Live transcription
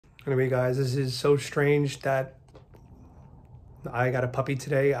Anyway, guys, this is so strange that I got a puppy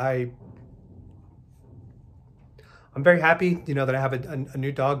today. I'm very happy, that I have a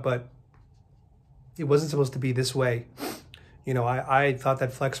new dog, but it wasn't supposed to be this way. I thought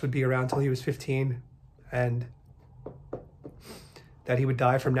that Flex would be around till he was 15 and that he would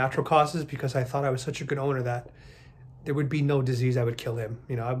die from natural causes because I thought I was such a good owner that there would be no disease that would kill him.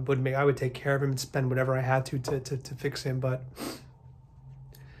 I would take care of him and spend whatever I had to fix him, but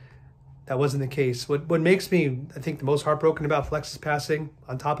that wasn't the case. What makes me, I think, the most heartbroken about Flex's passing,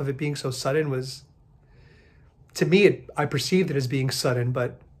 on top of it being so sudden, was, to me, I perceived it as being sudden,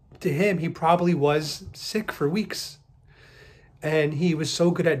 but to him, he probably was sick for weeks. And he was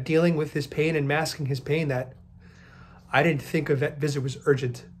so good at dealing with his pain and masking his pain that I didn't think a vet visit was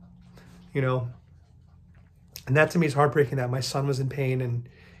urgent, And that to me is heartbreaking, that my son was in pain and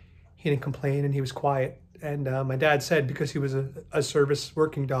he didn't complain and he was quiet. And my dad said because he was a service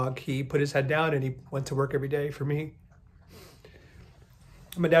working dog, he put his head down and he went to work every day for me.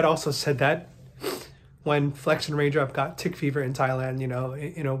 My dad also said that when Flex and Raindrop got tick fever in Thailand,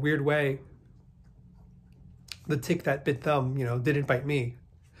 in a weird way, the tick that bit them, didn't bite me.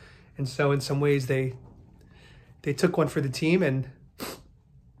 And so in some ways they took one for the team and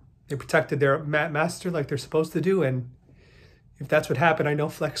they protected their master like they're supposed to do. And if that's what happened, I know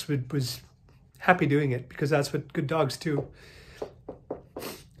Flex was happy doing it because that's what good dogs do.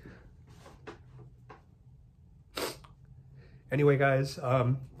 Anyway, guys,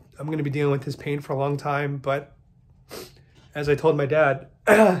 I'm going to be dealing with this pain for a long time, but as I told my dad,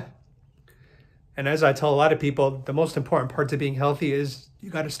 and as I tell a lot of people, the most important part to being healthy is you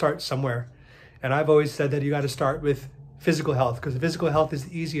got to start somewhere. And I've always said that you got to start with physical health because physical health is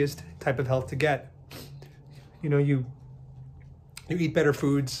the easiest type of health to get. You eat better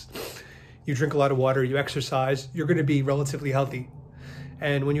foods, you drink a lot of water, you exercise, you're going to be relatively healthy.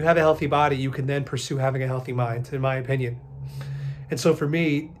 And when you have a healthy body, you can then pursue having a healthy mind, in my opinion. And so for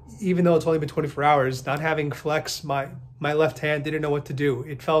me, even though it's only been 24 hours, not having Flex, my left hand didn't know what to do.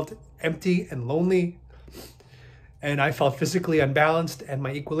 It felt empty and lonely. And I felt physically unbalanced and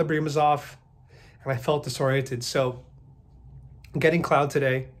my equilibrium was off and I felt disoriented. So getting Cloud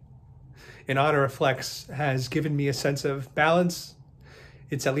today in honor of Flex has given me a sense of balance.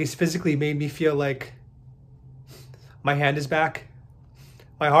 It's at least physically made me feel like my hand is back.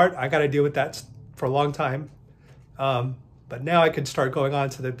 My heart, I got to deal with that for a long time. But now I can start going on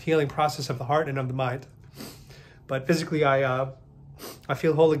to the healing process of the heart and of the mind. But physically, I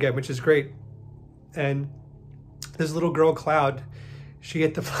feel whole again, which is great. And this little girl, Cloud, she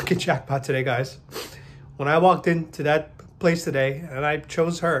hit the fucking jackpot today, guys. When I walked into that place today and I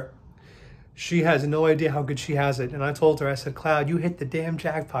chose her, she has no idea how good she has it. And I told her, I said, Cloud, you hit the damn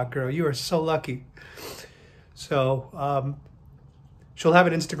jackpot, girl. You are so lucky. So she'll have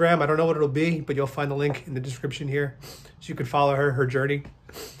an Instagram. I don't know what it'll be, but you'll find the link in the description here. So you can follow her journey.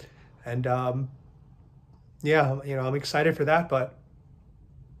 And yeah, I'm excited for that. But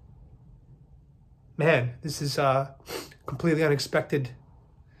man, this is completely unexpected.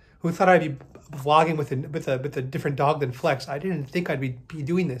 Who thought I'd be vlogging with a different dog than Flex? I didn't think I'd be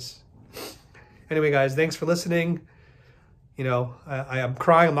doing this. Anyway, guys, thanks for listening. I am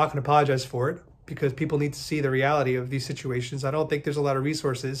crying. I'm not going to apologize for it because people need to see the reality of these situations. I don't think there's a lot of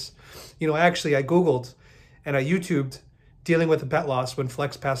resources. Actually, I Googled and I YouTubed dealing with a pet loss when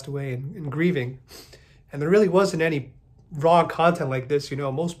Flex passed away and grieving. And there really wasn't any raw content like this.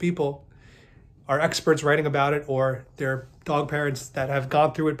 Most people are experts writing about it or they're dog parents that have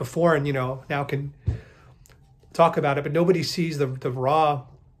gone through it before and, now can talk about it. But nobody sees the raw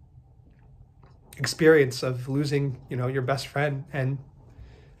experience of losing, your best friend. And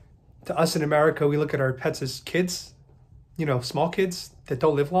to us in America, we look at our pets as kids, small kids that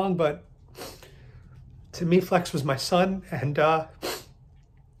don't live long. But to me, Flex was my son. And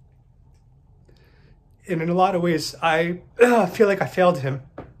in a lot of ways, I feel like I failed him.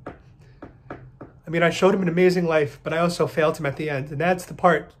 I mean, I showed him an amazing life, but I also failed him at the end. And that's the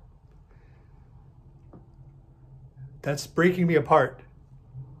part that's breaking me apart.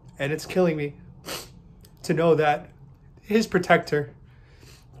 And it's killing me to know that his protector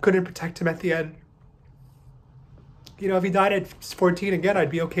couldn't protect him at the end. If he died at 14 again, I'd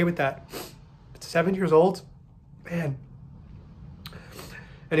be okay with that. But 7 years old, man.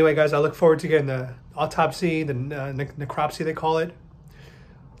 Anyway, guys, I look forward to getting the autopsy, the necropsy they call it,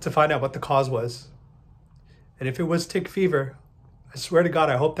 to find out what the cause was. And if it was tick fever, I swear to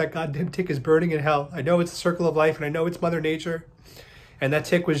God, I hope that goddamn tick is burning in hell. I know it's a circle of life and I know it's Mother Nature. And that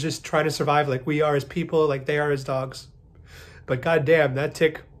tick was just trying to survive like we are as people, like they are as dogs. But goddamn, that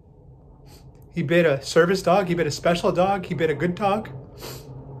tick, he bit a service dog, he bit a special dog, he bit a good dog.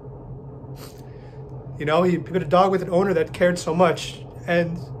 You know, he put a dog with an owner that cared so much.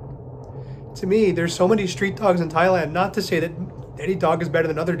 And to me, there's so many street dogs in Thailand, not to say that any dog is better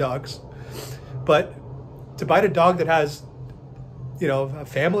than other dogs, but to buy a dog that has, you know, a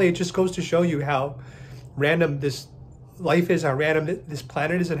family, it just goes to show you how random this life is, how random this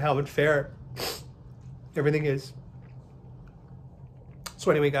planet is, and how unfair everything is. So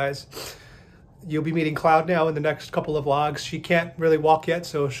anyway, guys, you'll be meeting Cloud now in the next couple of vlogs. She can't really walk yet,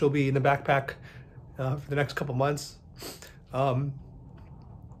 so she'll be in the backpack for the next couple months. And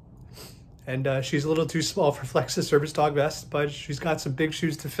she's a little too small for Flex's service dog vest, but she's got some big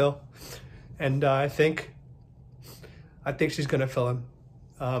shoes to fill. And I think she's gonna fill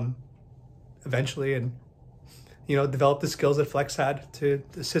them eventually, and you know, develop the skills that Flex had to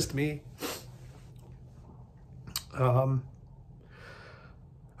assist me. All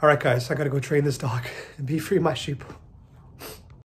right, guys, I gotta go train this dog and be free my sheep.